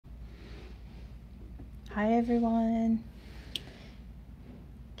Hi everyone.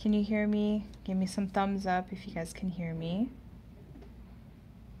 Can you hear me? Give me some thumbs up if you guys can hear me.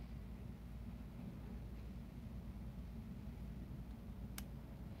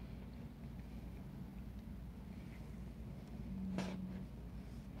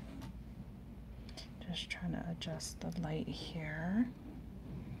 Just trying to adjust the light here.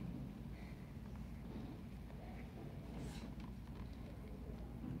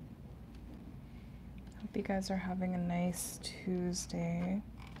 Hope you guys are having a nice Tuesday.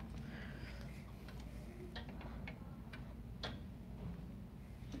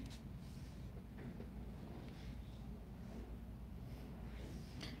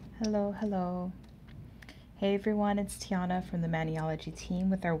 Hello, hello. Hey everyone, it's Tiana from the Maniology team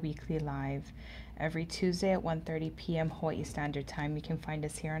with our weekly live. Every Tuesday at 1:30 p.m. Hawaii Standard Time, you can find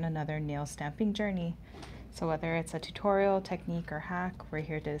us here on another nail stamping journey. So whether it's a tutorial, technique, or hack, we're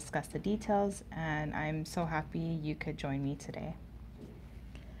here to discuss the details, and I'm so happy you could join me today.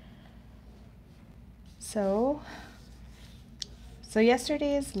 So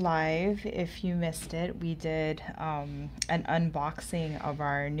yesterday's live, if you missed it, we did an unboxing of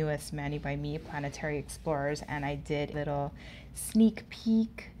our newest Mani by Me Planetary Explorers, and I did a little sneak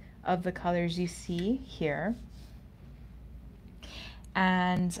peek of the colors you see here.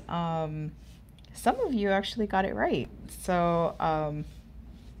 And some of you actually got it right. So,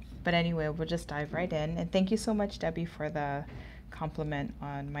 but anyway, we'll just dive right in. And thank you so much, Debbie, for the compliment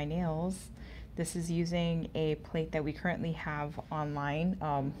on my nails. This is using a plate that we currently have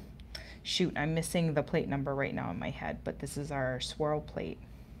online. Shoot, I'm missing the plate number right now in my head, but this is our swirl plate.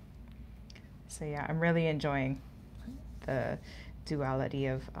 So yeah, I'm really enjoying the duality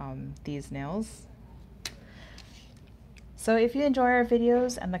of these nails. So if you enjoy our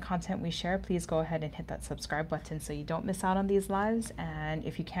videos and the content we share, please go ahead and hit that subscribe button so you don't miss out on these lives. And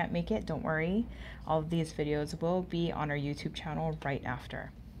if you can't make it, don't worry. All of these videos will be on our YouTube channel right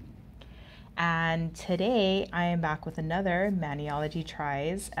after. And today I am back with another Maniology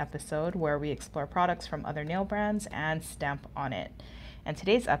Tries episode where we explore products from other nail brands and stamp on it. And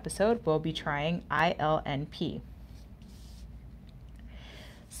today's episode we'll be trying ILNP.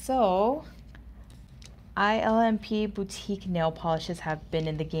 So ILNP Boutique Nail Polishes have been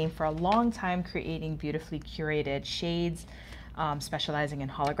in the game for a long time, creating beautifully curated shades, specializing in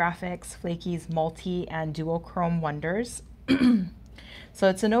holographics, flakies, multi, and duochrome wonders. So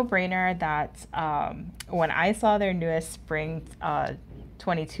it's a no-brainer that when I saw their newest Spring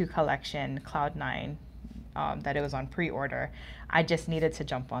 22 collection, Cloud 9, that it was on pre-order, I just needed to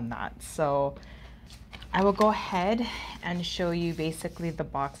jump on that. So I will go ahead and show you basically the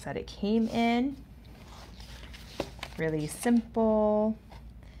box that it came in. Really simple.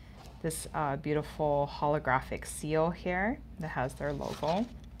 This beautiful holographic seal here that has their logo.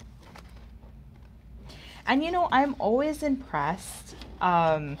 And you know, I'm always impressed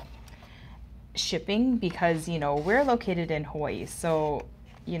shipping because, you know, we're located in Hawaii. So,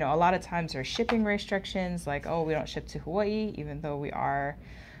 you know, a lot of times there's shipping restrictions like, oh, we don't ship to Hawaii, even though we are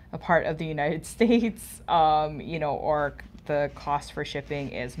a part of the United States, you know, or the cost for shipping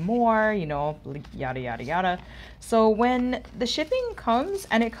is more, you know, yada, yada, yada. So when the shipping comes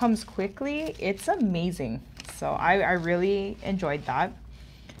and it comes quickly, it's amazing. So I really enjoyed that.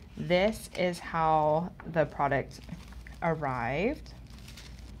 This is how the product arrived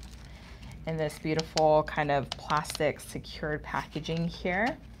in this beautiful kind of plastic secured packaging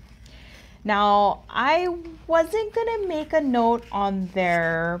here. Now, I wasn't gonna make a note on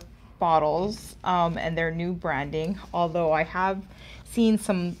their bottles and their new branding, although I have seen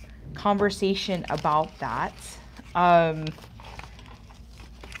some conversation about that.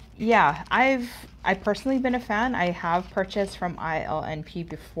 Yeah, I've personally been a fan. I have purchased from ILNP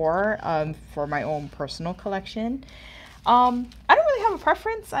before for my own personal collection. I don't really have a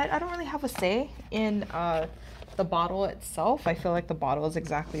preference. I don't really have a say in the bottle itself. I feel like the bottle is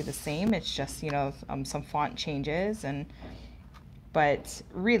exactly the same. It's just, you know, some font changes, but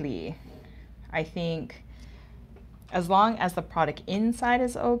really, I think as long as the product inside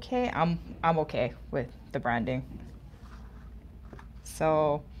is okay, I'm okay with the branding.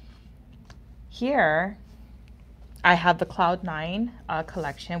 So here I have the Cloud 9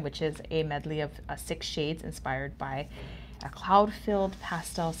 collection, which is a medley of 6 shades inspired by a cloud-filled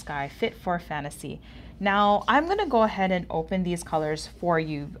pastel sky fit for fantasy. Now, I'm going to go ahead and open these colors for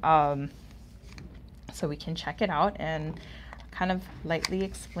you so we can check it out and kind of lightly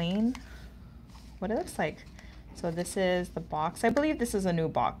explain what it looks like. So this is the box. I believe this is a new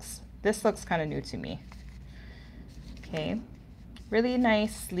box. This looks kind of new to me. Okay, really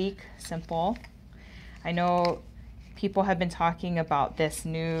nice, sleek, simple. I know people have been talking about this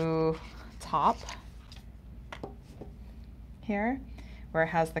new top here, where it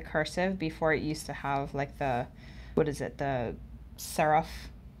has the cursive. Before it used to have like the, what is it, the serif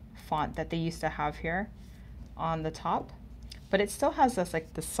font that they used to have here on the top, but it still has this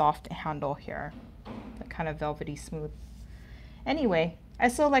like the soft handle here, the kind of velvety smooth. Anyway, I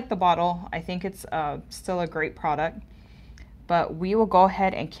still like the bottle. I think it's still a great product, but we will go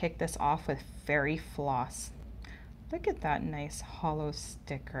ahead and kick this off with Fairy Floss. Look at that nice hollow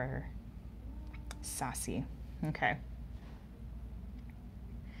sticker. Sassy. Okay.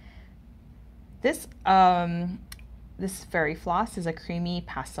 This Fairy Floss is a creamy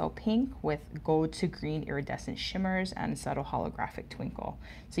pastel pink with gold to green iridescent shimmers and subtle holographic twinkle.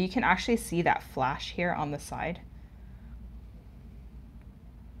 So you can actually see that flash here on the side.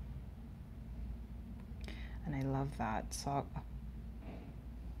 And I love that. So I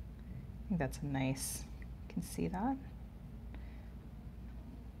think that's a nice, you can see that.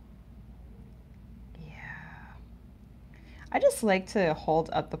 Yeah. I just like to hold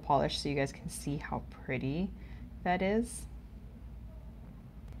up the polish so you guys can see how pretty that is.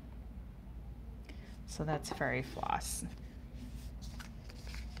 So that's Fairy Floss.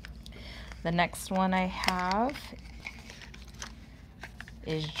 The next one I have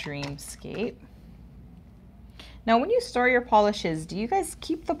is Dreamscape. Now, when you store your polishes, do you guys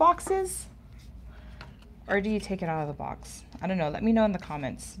keep the boxes or do you take it out of the box? I don't know. Let me know in the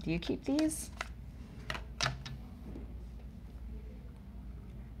comments. Do you keep these?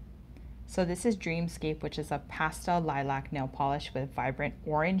 So this is Dreamscape, which is a pastel lilac nail polish with vibrant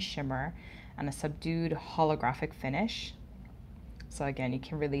orange shimmer and a subdued holographic finish. So again, you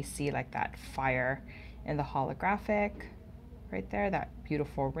can really see like that fire in the holographic right there, that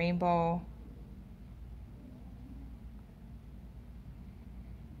beautiful rainbow.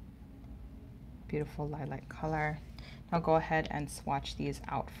 Beautiful lilac color. I'll go ahead and swatch these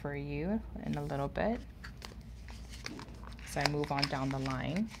out for you in a little bit as I move on down the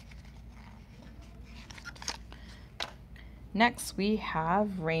line. Next, we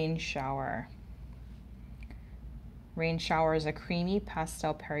have Rain Shower. Rain Shower is a creamy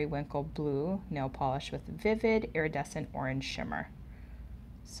pastel periwinkle blue nail polish with vivid iridescent orange shimmer.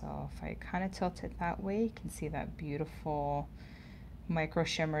 So if I kind of tilt it that way, you can see that beautiful micro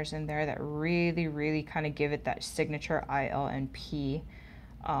shimmers in there that really kind of give it that signature ILNP.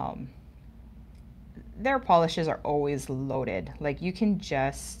 Their polishes are always loaded. Like, you can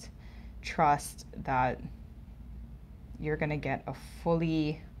just trust that you're gonna get a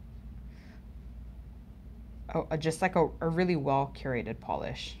fully, just like a really well curated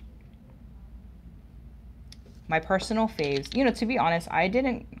polish. My personal faves, you know, to be honest, I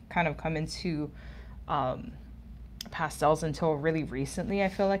didn't kind of come into pastels until really recently, I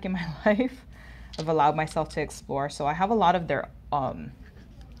feel like, in my life. I've allowed myself to explore. So I have a lot of their kind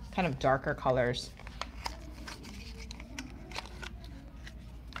of darker colors.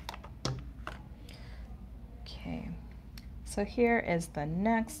 Okay, so here is the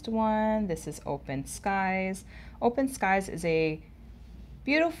next one. This is Open Skies. Open Skies is a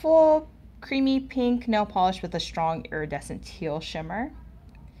beautiful creamy pink nail polish with a strong iridescent teal shimmer.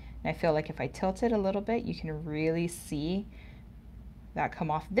 And I feel like if I tilt it a little bit, you can really see that come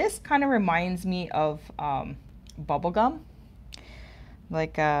off. This kind of reminds me of bubble gum,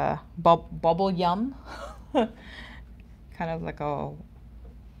 like a bubble yum, kind of like a,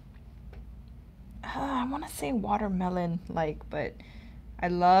 I want to say watermelon like, but I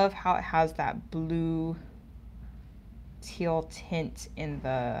love how it has that blue teal tint in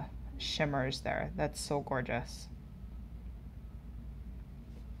the shimmers there. That's so gorgeous.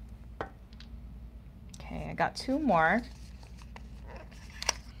 Okay, I got two more.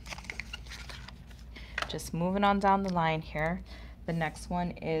 Just moving on down the line here. The next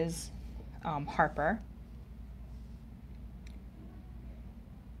one is Harper.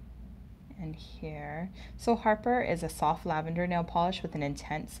 And here, so Harper is a soft lavender nail polish with an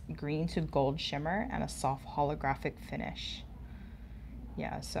intense green to gold shimmer and a soft holographic finish.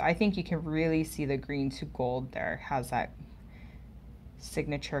 Yeah, so I think you can really see the green to gold there. It has that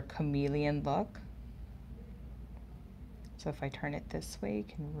signature chameleon look. So if I turn it this way, you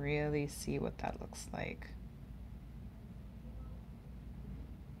can really see what that looks like.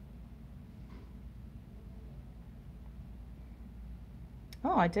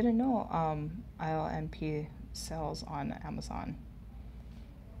 Oh, I didn't know ILNP sells on Amazon.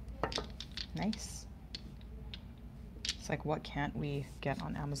 Nice. It's like, what can't we get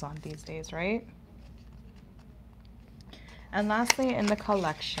on Amazon these days, right? And lastly, in the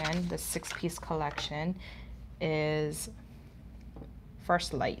collection, the 6-piece collection, is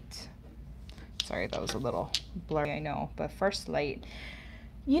First Light. Sorry, that was a little blurry, I know, but First Light.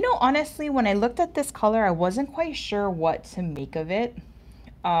 You know, honestly, when I looked at this color, I wasn't quite sure what to make of it.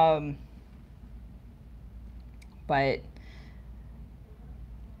 Um, but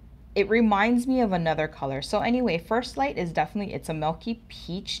it reminds me of another color. So anyway, First Light is definitely, it's a milky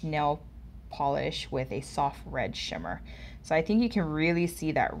peach nail polish with a soft red shimmer. So I think you can really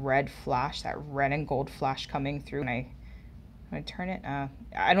see that red flash, that red and gold flash coming through. When I turn it,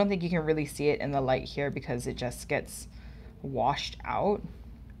 I don't think you can really see it in the light here because it just gets washed out.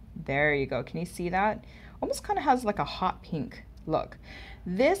 There you go. Can you see that? Almost kind of has like a hot pink look.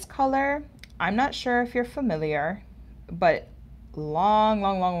 This color, I'm not sure if you're familiar, but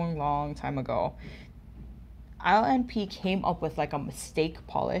long time ago, ILNP came up with like a mistake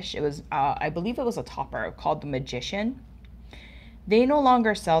polish. It was, I believe it was a topper called the Magician. They no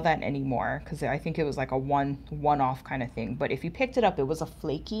longer sell that anymore because I think it was like a one-off kind of thing. But if you picked it up, it was a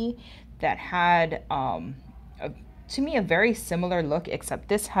flaky that had, to me, a very similar look, except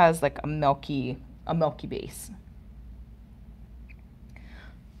this has like a milky base.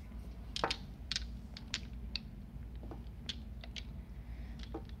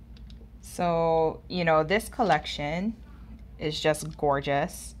 So, you know, this collection is just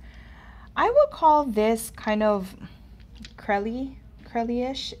gorgeous. I would call this kind of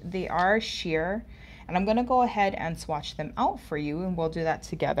crelly-ish. They are sheer, and I'm gonna go ahead and swatch them out for you, and we'll do that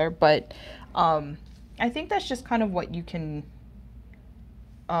together. But I think that's just kind of what you can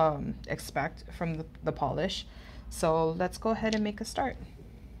expect from the polish. So let's go ahead and make a start.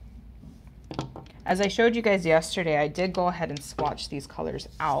 As I showed you guys yesterday, I did go ahead and swatch these colors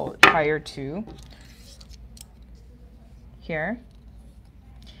out prior to here,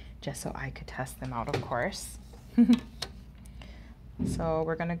 just so I could test them out, of course. So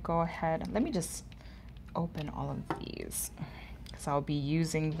we're gonna go ahead, let me just open all of these because I'll be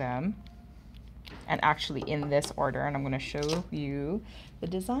using them and actually in this order, and I'm gonna show you the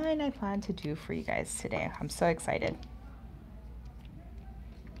design I plan to do for you guys today. I'm so excited.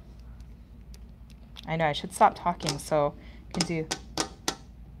 I know I should stop talking so I can do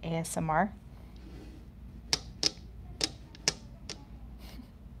ASMR.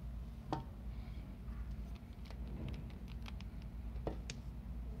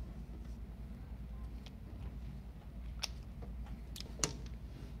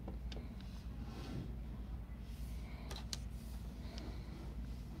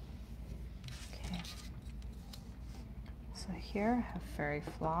 Okay. So here I have Fairy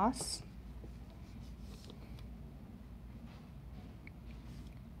Floss.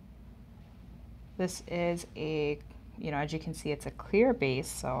 This is a, you know, as you can see, it's a clear base,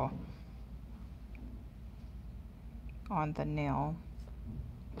 so on the nail.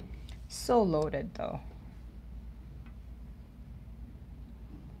 So loaded though.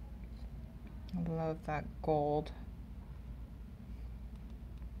 I love that gold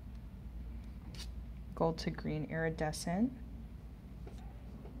to green iridescent.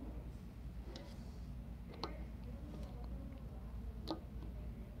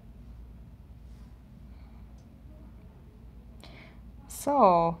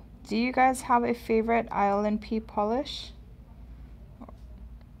 So, do you guys have a favorite ILNP polish?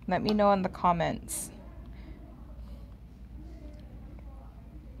 Let me know in the comments.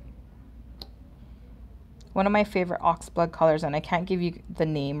 One of my favorite oxblood colors, and I can't give you the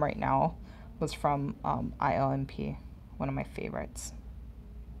name right now, was from ILNP, one of my favorites.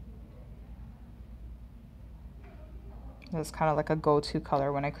 It was kind of like a go-to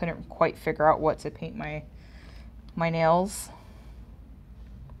color when I couldn't quite figure out what to paint my nails.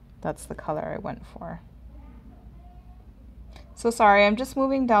 That's the color I went for. So sorry, I'm just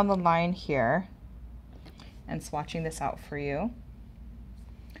moving down the line here and swatching this out for you.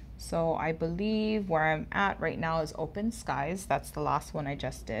 So I believe where I'm at right now is Open Skies. That's the last one I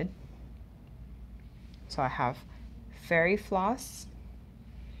just did. So I have Fairy Floss,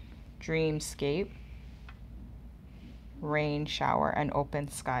 Dreamscape, Rain Shower, and Open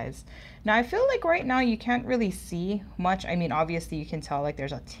Skies. Now I feel like right now you can't really see much. I mean, obviously you can tell like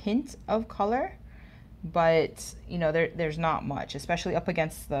there's a tint of color, but you know, there's not much, especially up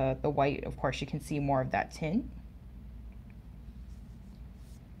against the white. Of course, you can see more of that tint.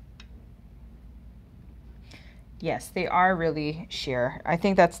 Yes, they are really sheer. I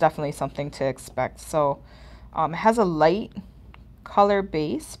think that's definitely something to expect. So it has a light color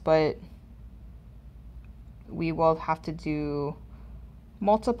base, but we will have to do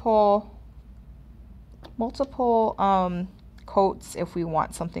multiple coats if we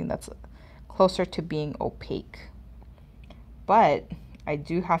want something that's closer to being opaque. But I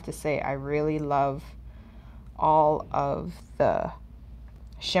do have to say I really love all of the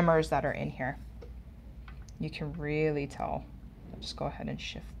shimmers that are in here. You can really tell. Just go ahead and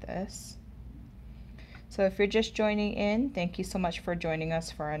shift this. So if you're just joining in, thank you so much for joining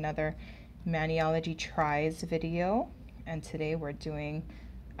us for another Maniology Tries video. And today we're doing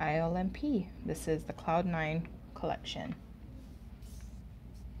ILNP. This is the Cloud 9 collection.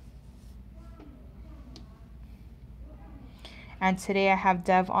 And today I have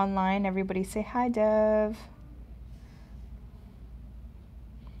Dev online. Everybody say hi, Dev.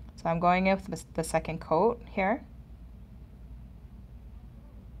 So I'm going in with the second coat here.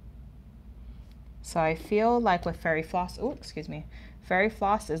 So I feel like with Fairy Floss, oh, excuse me, Fairy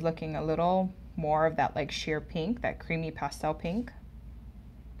Floss is looking a little more of that like sheer pink, that creamy pastel pink.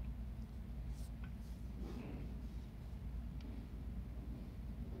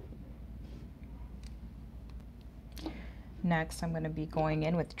 Next, I'm going to be going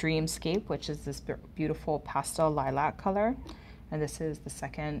in with Dreamscape, which is this beautiful pastel lilac color. And this is the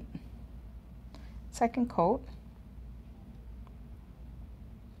second coat.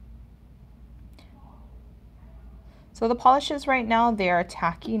 So the polishes right now, they are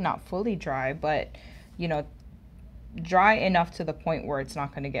tacky, not fully dry, but you know, dry enough to the point where it's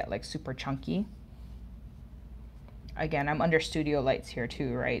not going to get like super chunky. Again, I'm under studio lights here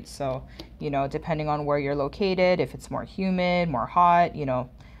too, right? So, you know, depending on where you're located, if it's more humid, more hot, you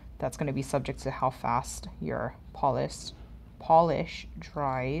know, that's going to be subject to how fast your polish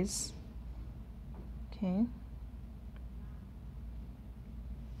dries. Okay.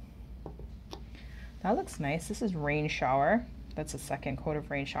 That looks nice. This is Rain Shower. That's a second coat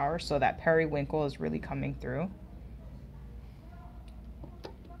of Rain Shower. So that periwinkle is really coming through.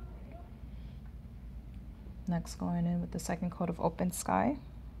 Next, going in with the second coat of Open Sky.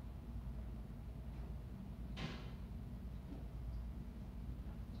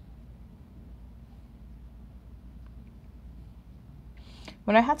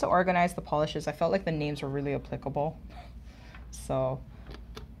 When I had to organize the polishes, I felt like the names were really applicable. So,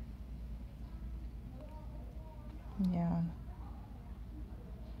 yeah.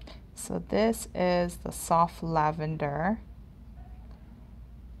 So this is the Soft Lavender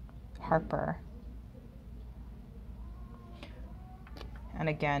Harper. And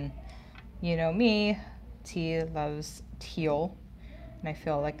again, you know me, T loves teal. And I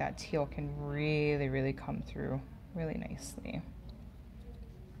feel like that teal can really, really come through really nicely.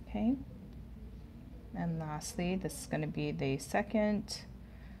 Okay. And lastly, this is going to be the second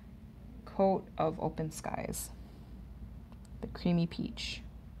coat of Open Skies, the Creamy Peach,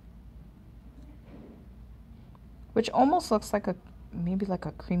 which almost looks like maybe like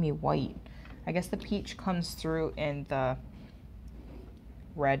a creamy white. I guess the peach comes through in the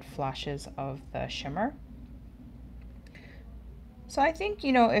red flashes of the shimmer. So I think,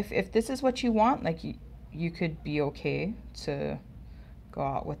 you know, if this is what you want, like you could be okay to go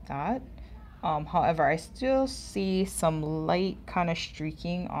out with that. However, I still see some light kind of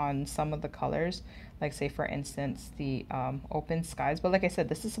streaking on some of the colors, like say for instance the Open Skies. But like I said,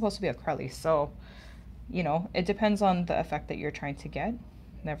 this is supposed to be acrylic, so you know, it depends on the effect that you're trying to get.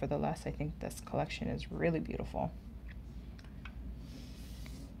 Nevertheless, I think this collection is really beautiful.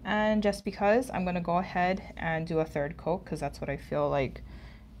 And just because, I'm going to go ahead and do a third coat because that's what I feel like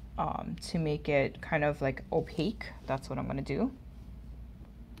to make it kind of like opaque. That's what I'm going to do.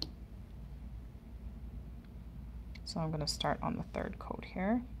 So I'm going to start on the third coat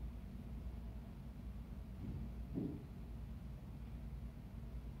here.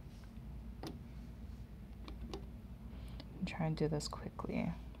 And try and do this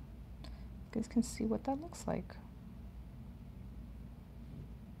quickly. You guys can see what that looks like.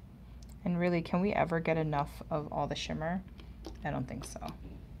 And really, can we ever get enough of all the shimmer? I don't think so.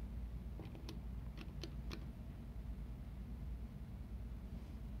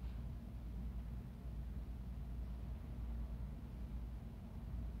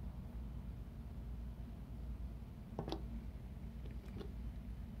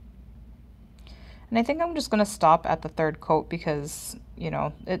 And I think I'm just going to stop at the third coat because, you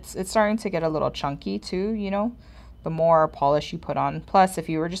know, it's starting to get a little chunky too, you know. The more polish you put on. Plus, if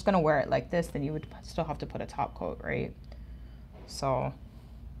you were just going to wear it like this, then you would still have to put a top coat, right? So,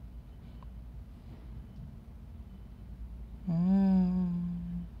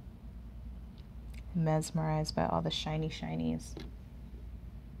 mesmerized by all the shiny shinies.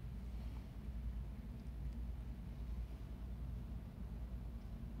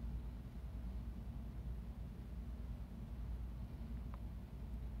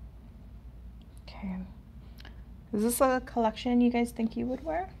 Okay. Is this a collection you guys think you would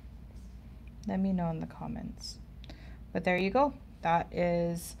wear? Let me know in the comments. But there you go. That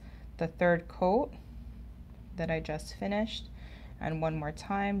is the third coat that I just finished. And one more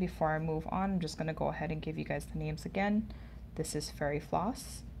time before I move on, I'm just going to go ahead and give you guys the names again. This is Fairy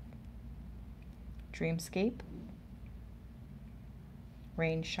Floss, Dreamscape,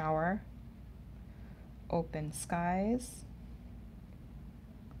 Rain Shower, Open Skies,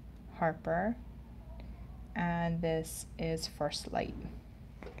 Harper, and this is First Light.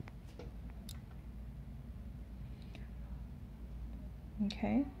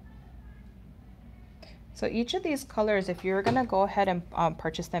 Okay. So each of these colors, if you're gonna go ahead and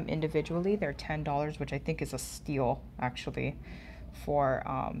purchase them individually, they're $10, which I think is a steal actually for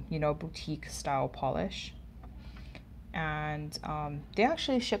you know, boutique style polish. And they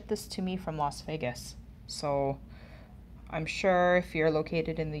actually shipped this to me from Las Vegas. So I'm sure if you're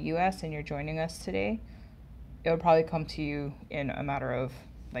located in the US and you're joining us today, it'll probably come to you in a matter of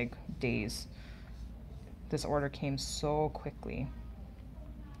like days. This order came so quickly.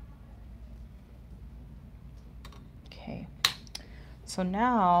 Okay, so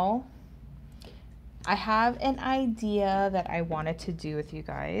now I have an idea that I wanted to do with you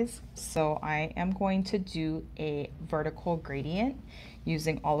guys. So I am going to do a vertical gradient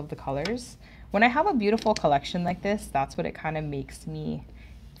using all of the colors. When I have a beautiful collection like this, that's what it kind of makes me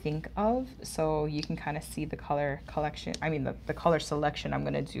think of. So you can kind of see the color collection, I mean the color selection I'm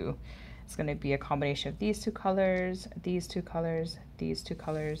gonna do. It's gonna be a combination of these two colors, these two colors, these two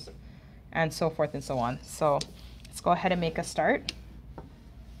colors, and so forth and so on. So let's go ahead and make a start.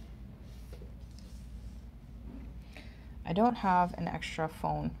 I don't have an extra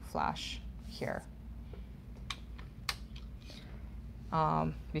phone flash here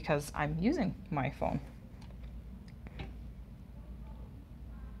because I'm using my phone.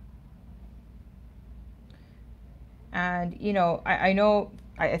 And you know,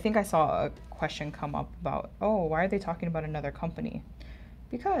 I think I saw a question come up about, oh, why are they talking about another company?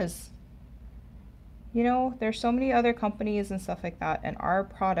 Because, you know, there's so many other companies and stuff like that, and our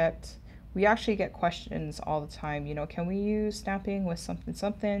product, we actually get questions all the time, you know, can we use stamping with something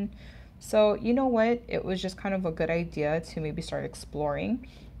something? So you know what, it was just kind of a good idea to maybe start exploring.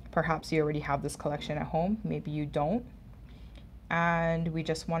 Perhaps you already have this collection at home, maybe you don't, and we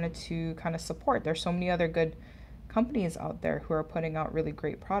just wanted to kind of support. There's so many other good companies out there who are putting out really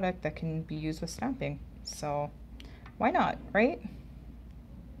great product that can be used with stamping, so why not, right?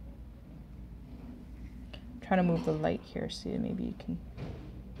 I'm trying to move the light here so maybe you can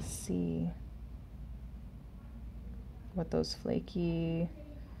see what those flaky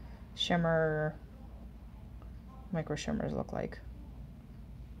shimmer micro shimmers look like.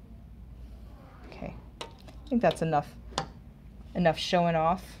 Okay, I think that's enough showing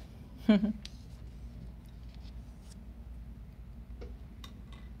off.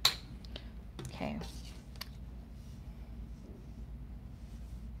 Okay.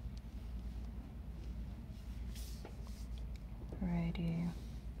 Alrighty.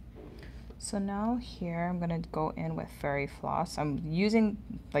 So now here I'm gonna go in with Fairy Floss. I'm using,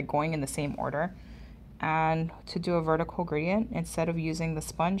 like, going in the same order. And to do a vertical gradient, instead of using the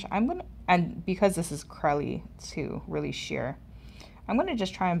sponge, I'm gonna, and because this is curly too, really sheer, I'm gonna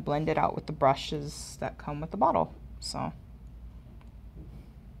just try and blend it out with the brushes that come with the bottle. So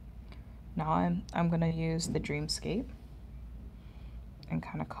now I'm gonna use the Dreamscape and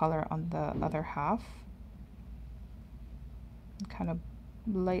kind of color on the other half. And kind of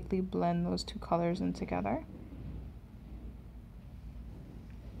lightly blend those two colors in together.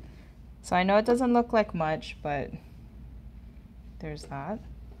 So I know it doesn't look like much, but there's that.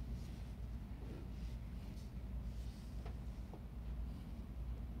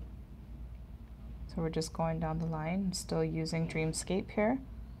 So we're just going down the line. I'm still using Dreamscape here.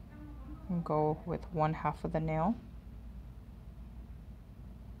 And go with one half of the nail.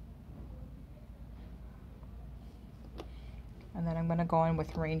 And then I'm going to go in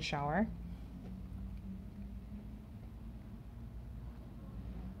with Rain Shower.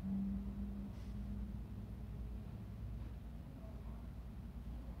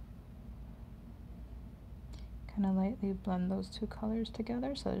 Kind of lightly blend those two colors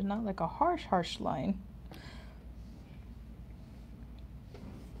together so there's not like a harsh line.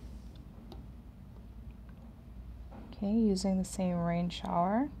 Okay, using the same Rain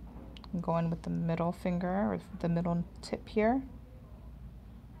Shower, I'm going with the middle finger or the middle tip here.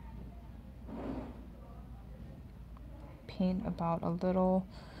 Paint about a little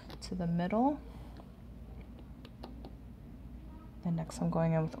to the middle. Then next I'm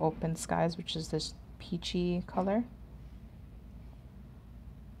going in with Open Skies, which is this peachy color.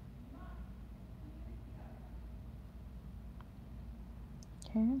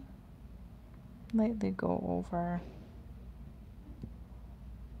 Okay, lightly go over.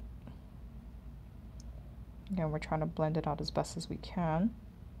 Again, we're trying to blend it out as best as we can.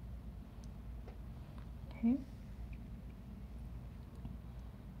 Okay.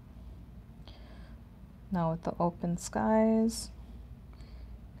 Now with the open skies,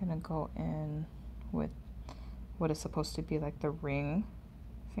 I'm gonna go in with what is supposed to be like the ring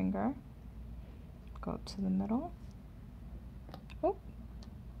finger. Go up to the middle. Oh.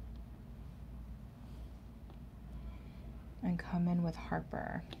 And come in with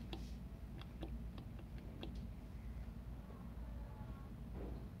Harper.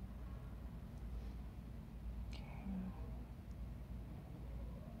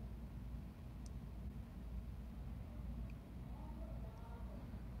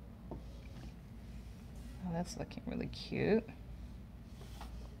 That's looking really cute.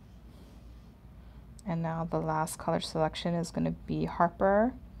 And now the last color selection is going to be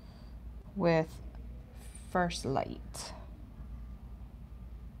Harper with First Light.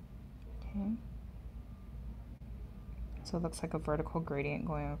 Okay. So it looks like a vertical gradient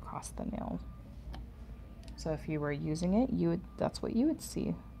going across the nail. So if you were using it, that's what you would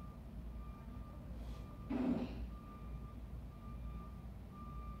see.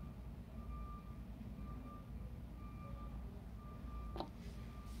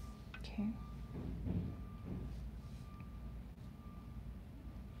 Okay.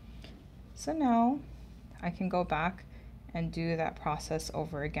 So now I can go back and do that process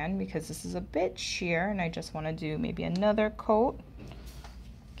over again because this is a bit sheer and I just want to do maybe another coat.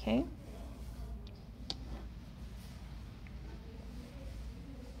 Okay.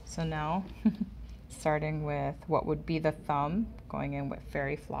 So now, starting with what would be the thumb, going in with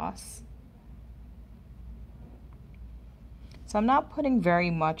Fairy Floss. So I'm not putting very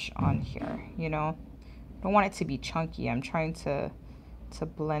much on here, you know. I don't want it to be chunky. I'm trying to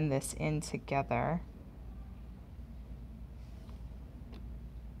blend this in together.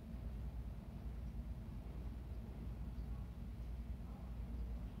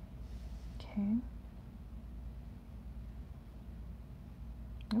 Okay.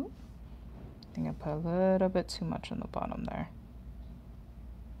 Oh, I think I put a little bit too much on the bottom there.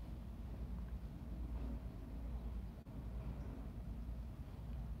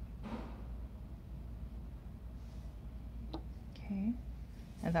 Okay,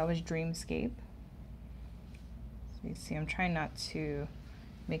 and that was Dreamscape. So you see, I'm trying not to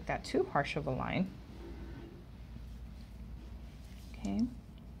make that too harsh of a line. Okay.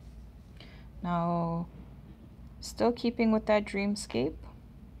 Now, still keeping with that Dreamscape,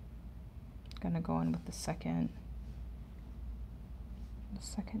 gonna go in with the second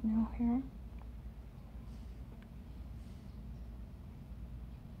nail here.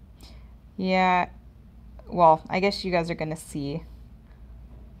 Yeah, well, I guess you guys are gonna see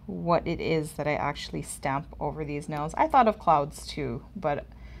what it is that I actually stamp over these nails. I thought of clouds too, but I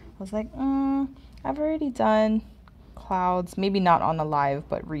was like, I've already done clouds, maybe not on a live,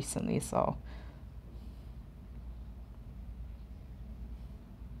 but recently, so.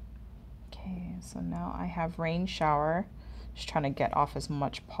 Okay, so now I have Rain Shower. Just trying to get off as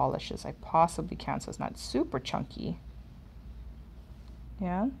much polish as I possibly can so it's not super chunky.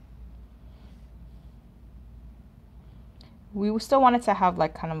 Yeah. We still want it to have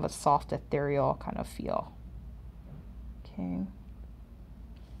like kind of a soft ethereal kind of feel. Okay.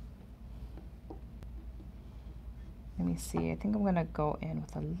 Let me see, I think I'm gonna go in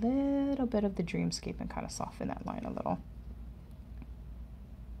with a little bit of the Dreamscape and kind of soften that line a little.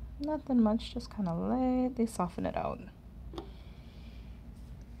 Nothing much, just kind of lightly soften it out.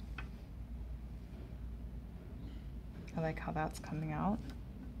 I like how that's coming out.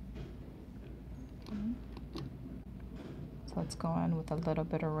 So let's go in with a little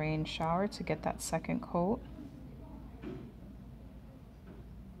bit of Rain Shower to get that second coat.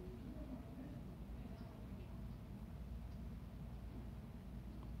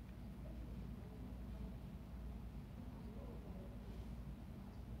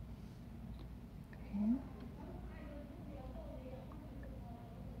 Okay.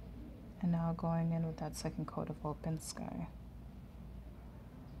 And now going in with that second coat of Open Sky.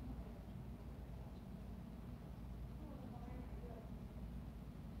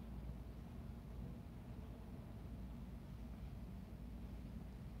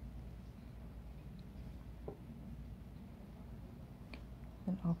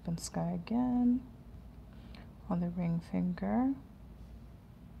 Then Open Sky again on the ring finger,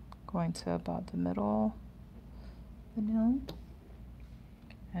 going to about the middle of the nail,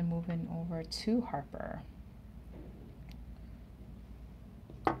 and moving over to Harper,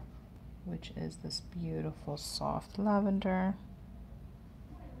 which is this beautiful soft lavender.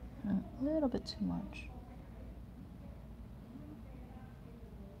 A little bit too much.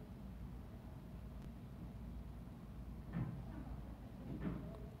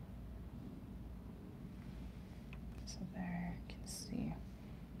 So there, you can see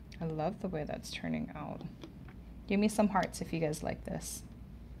I love the way that's turning out. Give me some hearts if you guys like this.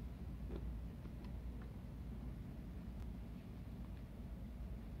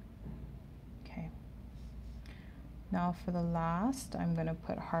 Okay. Now for the last, I'm gonna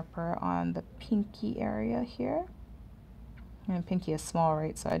put Harper on the pinky area here. And pinky is small,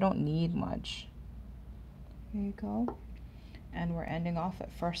 right? So I don't need much. There you go. And we're ending off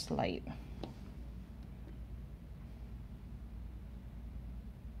at First Light.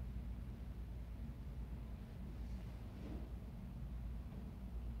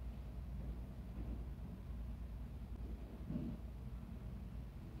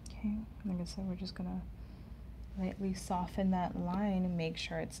 Okay, like I said, we're just gonna lightly soften that line and make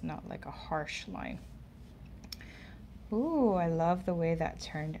sure it's not like a harsh line. Ooh, I love the way that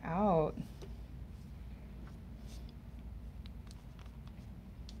turned out.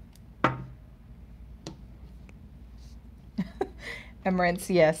 Emirates,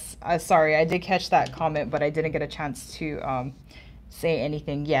 yes. Sorry, I did catch that comment, but I didn't get a chance to say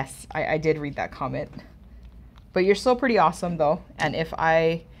anything. Yes, I did read that comment. But you're still pretty awesome though. And if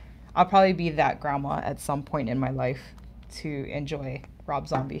I'll probably be that grandma at some point in my life to enjoy Rob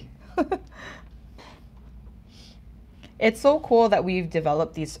Zombie. It's so cool that we've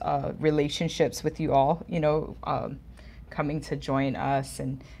developed these relationships with you all, you know, coming to join us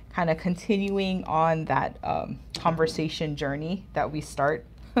and kind of continuing on that conversation journey that we start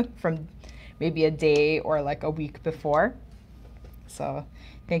from maybe a day or like a week before. So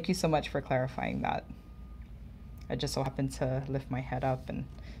thank you so much for clarifying that. I just so happened to lift my head up and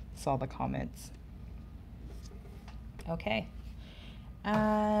saw the comments. Okay.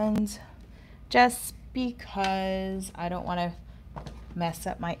 And just because I don't want to mess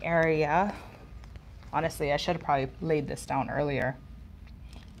up my area, honestly, I should have probably laid this down earlier,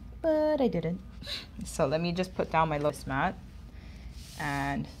 but I didn't. So let me just put down my lotus mat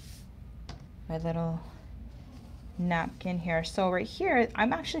and my little napkin here. So right here,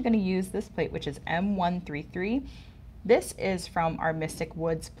 I'm actually going to use this plate, which is M133. This is from our Mystic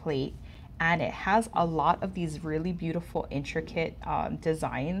Woods plate, and it has a lot of these really beautiful, intricate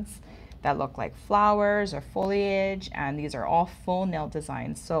designs that look like flowers or foliage, and these are all full nail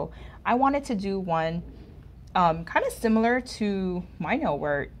designs. So I wanted to do one kind of similar to my nail,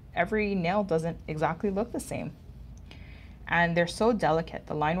 where every nail doesn't exactly look the same. And they're so delicate.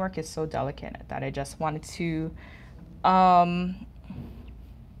 The line work is so delicate that I just wanted to, I'm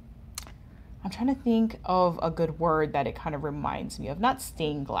trying to think of a good word that it kind of reminds me of. Not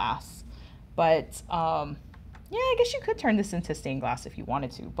stained glass, but yeah, I guess you could turn this into stained glass if you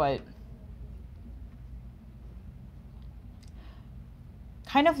wanted to, but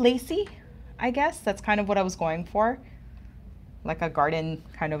kind of lacy, I guess. That's kind of what I was going for. Like a garden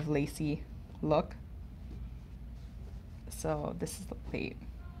kind of lacy look. So this is the plate.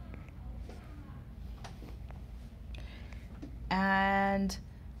 And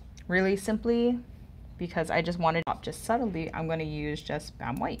really simply, because I just wanted to pop just subtly, I'm going to use just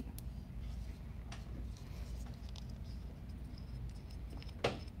Bam White.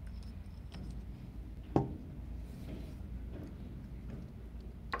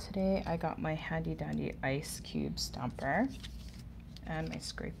 Today I got my handy dandy ice cube stamper and my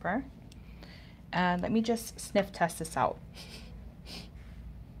scraper. And let me just sniff test this out.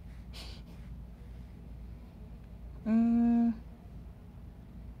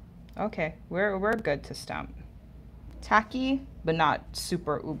 Okay, we're good to stamp. Tacky, but not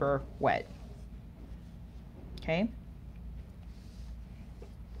super uber wet. Okay.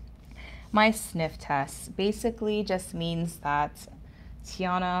 My sniff test basically just means that,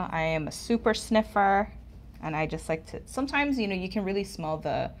 Tiana, I am a super sniffer, and I just like to, sometimes, you know, you can really smell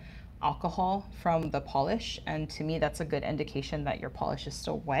the alcohol from the polish, and to me that's a good indication that your polish is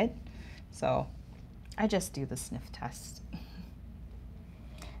still wet. So I just do the sniff test.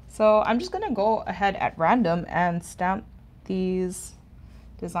 So I'm just gonna go ahead at random and stamp these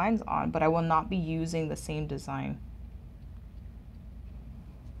designs on, but I will not be using the same design.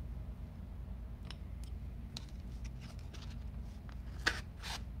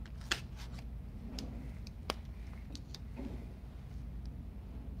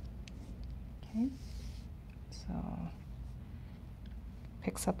 Okay, so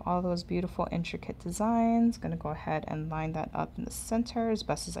picks up all those beautiful intricate designs. Gonna go ahead and line that up in the center as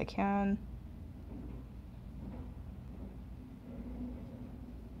best as I can.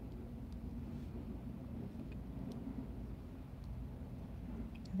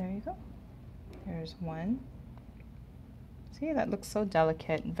 There you go. There's one. See, that looks so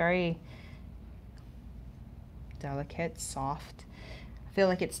delicate, very delicate, soft. I feel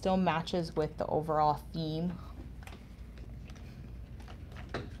like it still matches with the overall theme.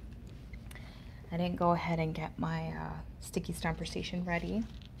 I didn't go ahead and get my sticky stamper station ready.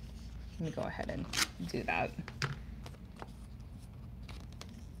 Let me go ahead and do that.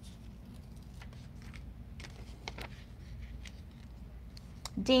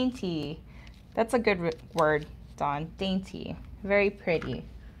 Dainty. That's a good word, Dawn. Dainty. Very pretty.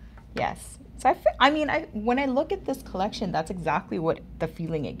 Yes. So when I look at this collection, that's exactly what the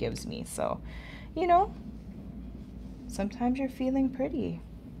feeling it gives me. So, you know, sometimes you're feeling pretty.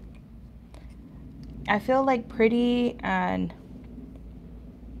 I feel like pretty and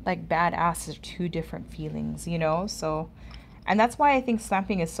like badass are two different feelings, you know? So, and that's why I think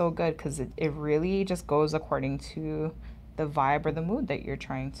stamping is so good, because it really just goes according to the vibe or the mood that you're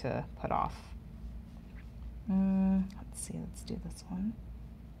trying to put off. Let's see, let's do this one.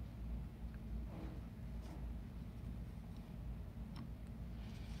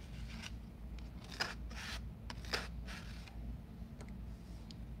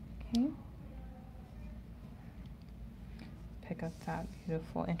 Okay. Pick up that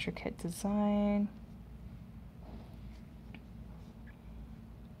beautiful intricate design.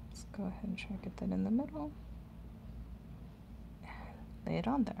 Let's go ahead and try to get that in the middle. Lay it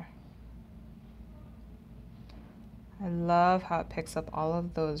on there. I love how it picks up all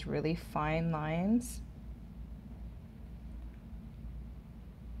of those really fine lines.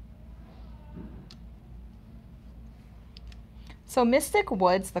 So Mystic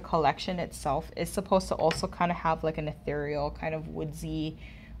Woods, the collection itself, is supposed to also kind of have like an ethereal, kind of woodsy,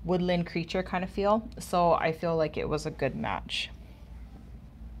 woodland creature kind of feel. So I feel like it was a good match.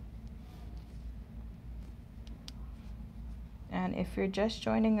 And if you're just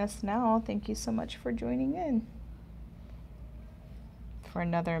joining us now, thank you so much for joining in for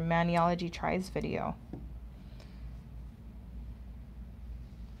another Maniology Tries video.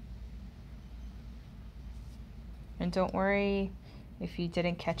 And don't worry if you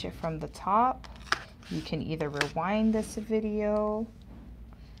didn't catch it from the top. You can either rewind this video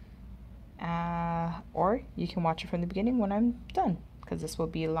or you can watch it from the beginning when I'm done, because this will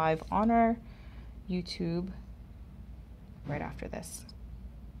be live on our YouTube right after this.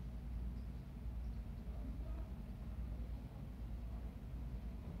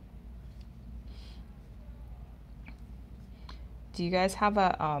 Do you guys have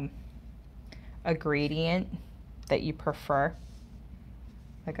a gradient that you prefer,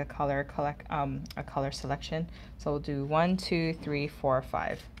 like a color selection? So we'll do 1, 2, 3, 4,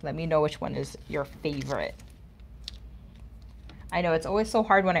 5. Let me know which one is your favorite. I know it's always so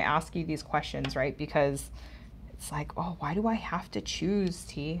hard when I ask you these questions, right? Because it's like, oh, why do I have to choose,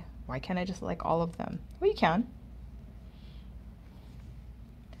 T? Why can't I just like all of them? Well, you can.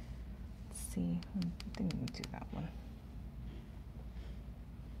 Let's see. I think we can do that one.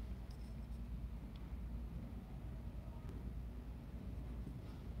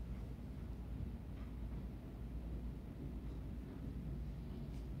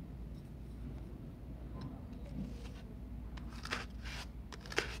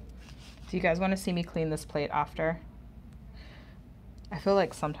 Do you guys want to see me clean this plate after? I feel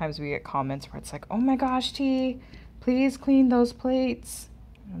like sometimes we get comments where it's like, oh my gosh, T, please clean those plates.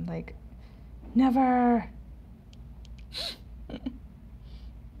 And I'm like, never.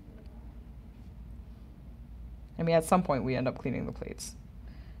 I mean, at some point we end up cleaning the plates.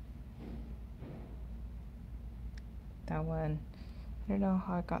 That one, I don't know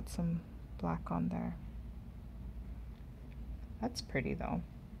how I got some black on there. That's pretty though.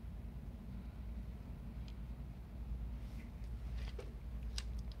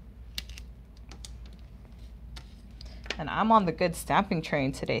 And I'm on the good stamping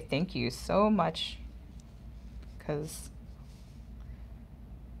train today. Thank you so much. Because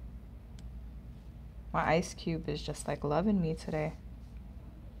my ice cube is just like loving me today.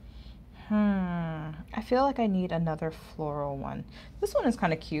 I feel like I need another floral one. This one is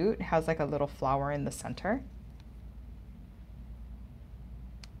kind of cute. It has like a little flower in the center.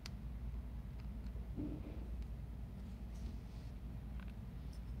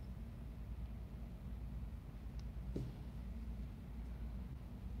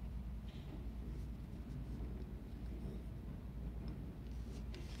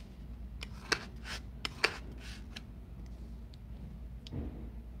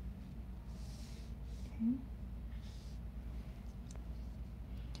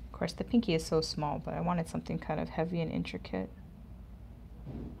 Of course, the pinky is so small, but I wanted something kind of heavy and intricate.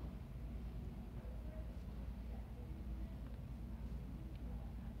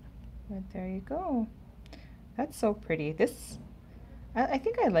 But there you go. That's so pretty. This, I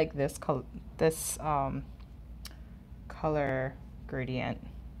think I like this color gradient.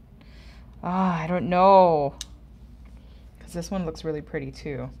 I don't know, because this one looks really pretty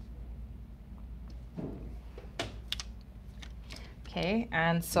too. Okay,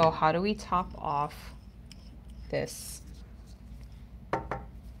 and so how do we top off this? What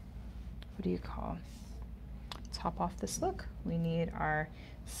do you call? Top off this look? We need our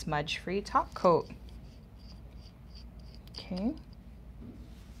smudge-free top coat. Okay.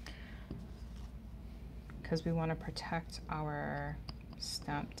 Because we want to protect our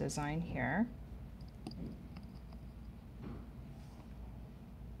stamp design here.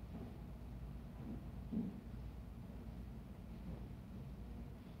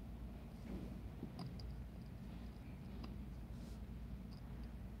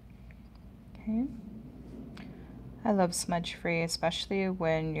 Okay. I love smudge free, especially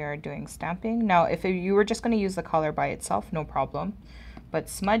when you're doing stamping. Now, if you were just going to use the color by itself, no problem. But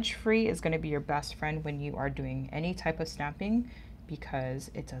smudge free is going to be your best friend when you are doing any type of stamping because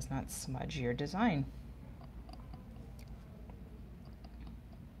it does not smudge your design.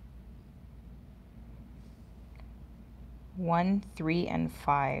 One, 3, and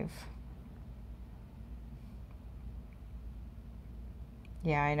 5.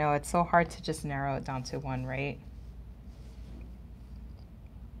 Yeah, I know, it's so hard to just narrow it down to 1, right?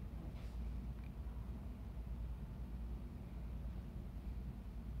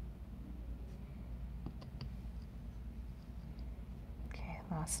 Okay,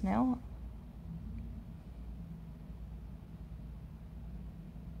 last nail.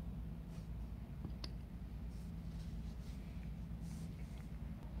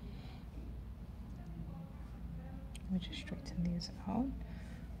 Let me just straighten these out.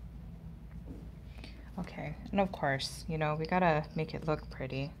 Okay, and of course, you know, we gotta make it look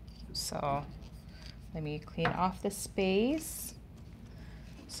pretty. So let me clean off the space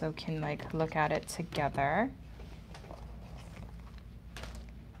so we can like look at it together.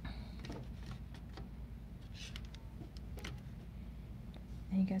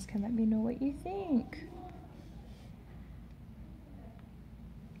 And you guys can let me know what you think.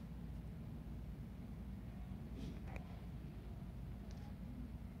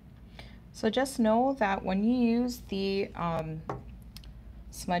 So just know that when you use the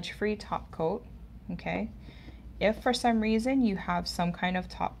smudge-free top coat, okay, if for some reason you have some kind of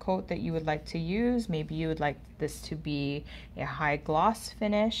top coat that you would like to use, maybe you would like this to be a high gloss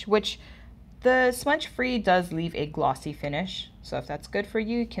finish, which the smudge-free does leave a glossy finish. So if that's good for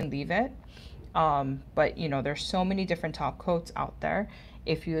you, you can leave it. But you know, there's so many different top coats out there.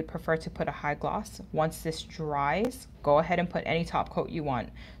 If you would prefer to put a high gloss, once this dries, go ahead and put any top coat you want.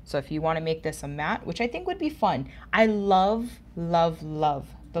 So if you want to make this a matte, which I think would be fun. I love, love, love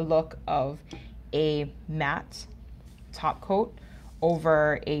the look of a matte top coat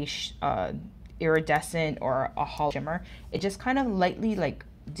over a iridescent or a hollow shimmer. It just kind of lightly like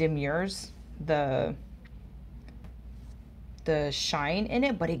demurs the shine in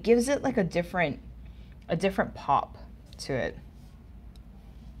it, but it gives it like a different pop to it.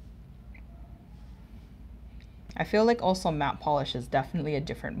 I feel like also matte polish is definitely a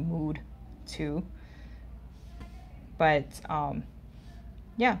different mood too. But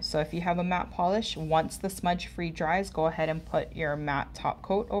yeah, so if you have a matte polish, once the smudge free dries, go ahead and put your matte top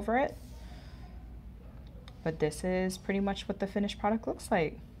coat over it. But this is pretty much what the finished product looks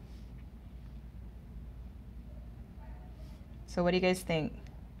like. So what do you guys think?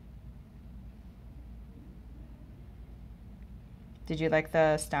 Did you like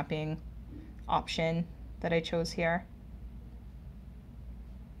the stamping option that I chose here?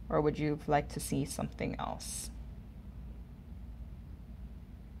 Or would you like to see something else?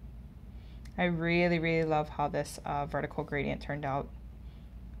 I really, really love how this vertical gradient turned out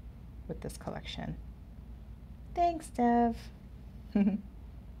with this collection. Thanks, Dev.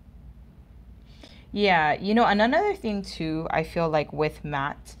 Yeah, you know, and another thing too, I feel like with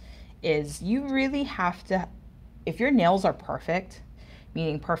matte is you really have to, if your nails are perfect,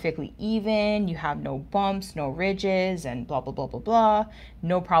 meaning perfectly even, you have no bumps, no ridges, and blah, blah, blah, blah, blah,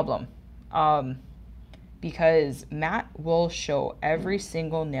 no problem. Because matte will show every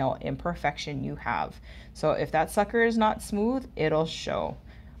single nail imperfection you have. So if that sucker is not smooth, it'll show.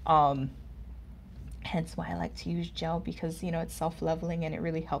 Hence why I like to use gel, because, you know, it's self-leveling and it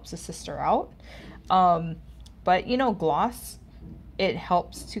really helps a sister out. But, you know, gloss, it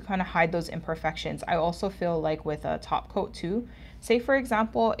helps to kind of hide those imperfections. I also feel like with a top coat too, say for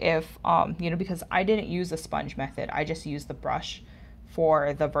example, if, you know, because I didn't use the sponge method, I just used the brush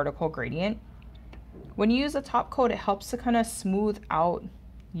for the vertical gradient. When you use a top coat, it helps to kind of smooth out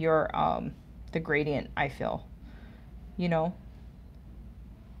your, the gradient, I feel, you know.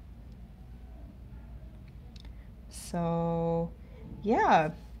 So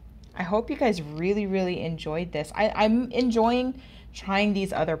yeah, I hope you guys really, really enjoyed this. I'm enjoying trying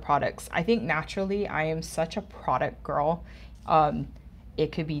these other products. I think naturally I am such a product girl.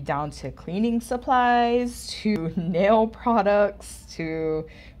 It could be down to cleaning supplies, to nail products, to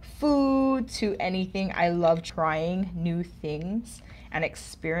food, to anything. I love trying new things and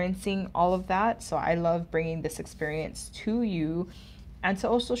experiencing all of that. So I love bringing this experience to you and to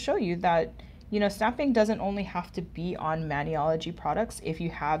also show you that, you know, stamping doesn't only have to be on Maniology products. If you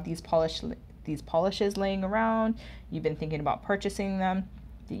have these polishes laying around, you've been thinking about purchasing them,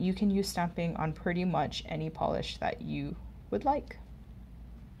 that you can use stamping on pretty much any polish that you would like.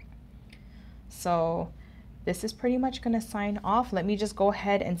 So this is pretty much going to sign off. Let me just go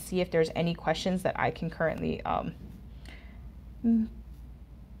ahead and see if there's any questions that I can currently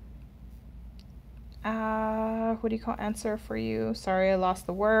what do you call answer for you? Sorry, I lost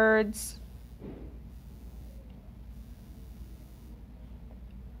the words.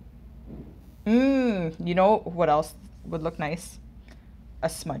 You know what else would look nice? A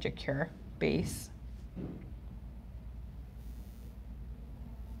smudge cure base.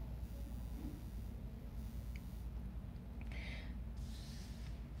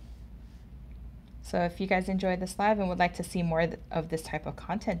 So if you guys enjoyed this live and would like to see more of this type of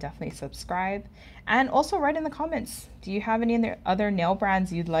content, definitely subscribe. And also write in the comments, do you have any other nail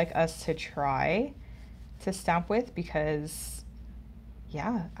brands you'd like us to try to stamp with? Because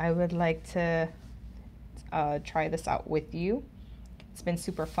yeah, I would like to try this out with you. It's been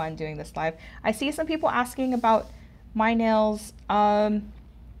super fun doing this live. I see some people asking about my nails. I'm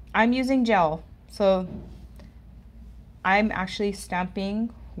using gel. So I'm actually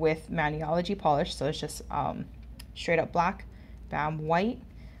stamping with Maniology polish, so it's just straight up black, bam, white.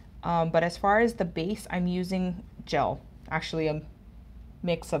 But as far as the base, I'm using gel, actually a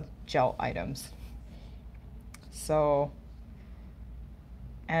mix of gel items. So,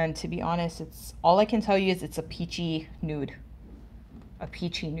 and to be honest, it's all I can tell you is it's a peachy nude,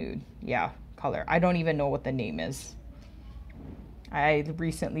 yeah, color. I don't even know what the name is. I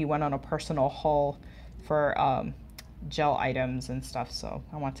recently went on a personal haul for gel items and stuff, so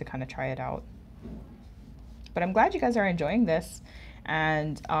I want to kind of try it out. But I'm glad you guys are enjoying this,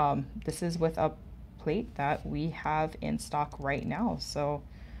 and this is with a plate that we have in stock right now, so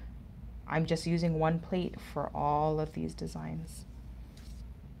I'm just using one plate for all of these designs.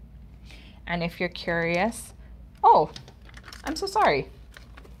 And if you're curious, oh, I'm so sorry,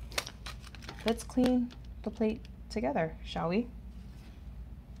 let's clean the plate together, shall we?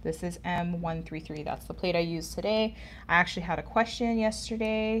 This is M133. That's the plate I used today. I actually had a question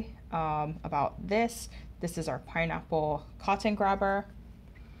yesterday about this. This is our pineapple cotton grabber.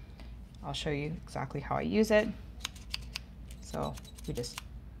 I'll show you exactly how I use it. So we just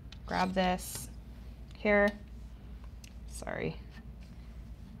grab this here. Sorry.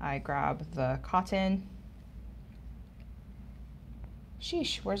 I grab the cotton.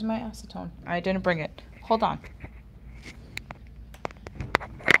 Sheesh, where's my acetone? I didn't bring it. Hold on.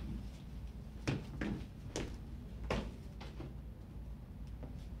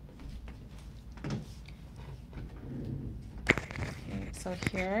 So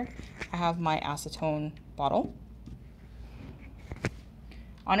here I have my acetone bottle.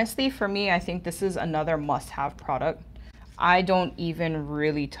 Honestly, for me, I think this is another must-have product. I don't even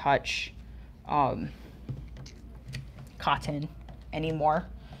really touch cotton anymore,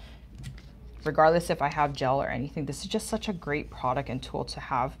 regardless if I have gel or anything. This is just such a great product and tool to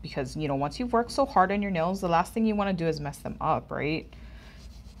have, because, you know, once you've worked so hard on your nails, the last thing you want to do is mess them up, right?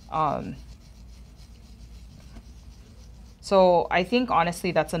 So I think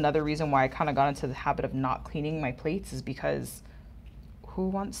honestly that's another reason why I kind of got into the habit of not cleaning my plates, is because who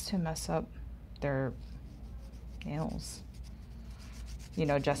wants to mess up their nails, you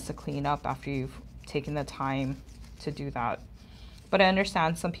know, just to clean up after you've taken the time to do that. But I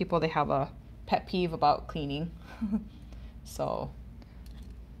understand some people, they have a pet peeve about cleaning. So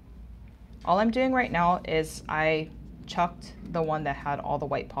all I'm doing right now is I chucked the one that had all the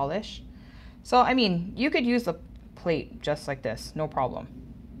white polish. So I mean, you could use the plate just like this, no problem,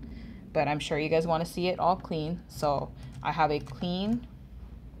 but I'm sure you guys want to see it all clean. So I have a clean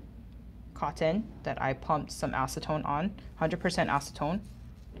cotton that I pumped some acetone on, 100% acetone.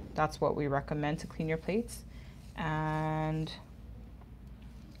 That's what we recommend to clean your plates. And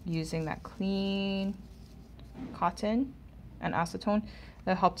using that clean cotton and acetone,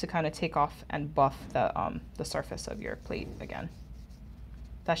 that help to kind of take off and buff the surface of your plate again.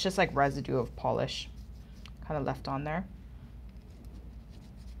 That's just like residue of polish kind of left on there.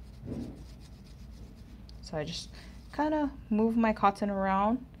 So I just kind of move my cotton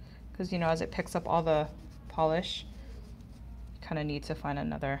around, because, you know, as it picks up all the polish, kind of need to find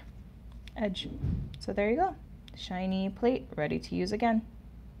another edge. So there you go. shiny plate ready to use again.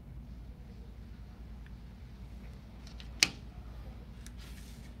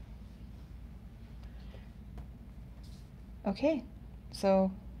 Okay,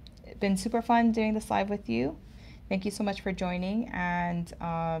 so it's been super fun doing this live with you. Thank you so much for joining, and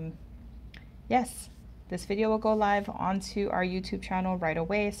yes, this video will go live onto our YouTube channel right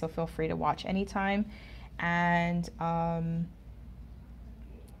away, so feel free to watch anytime, and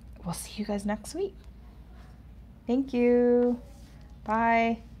we'll see you guys next week. Thank you.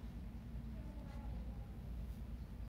 Bye.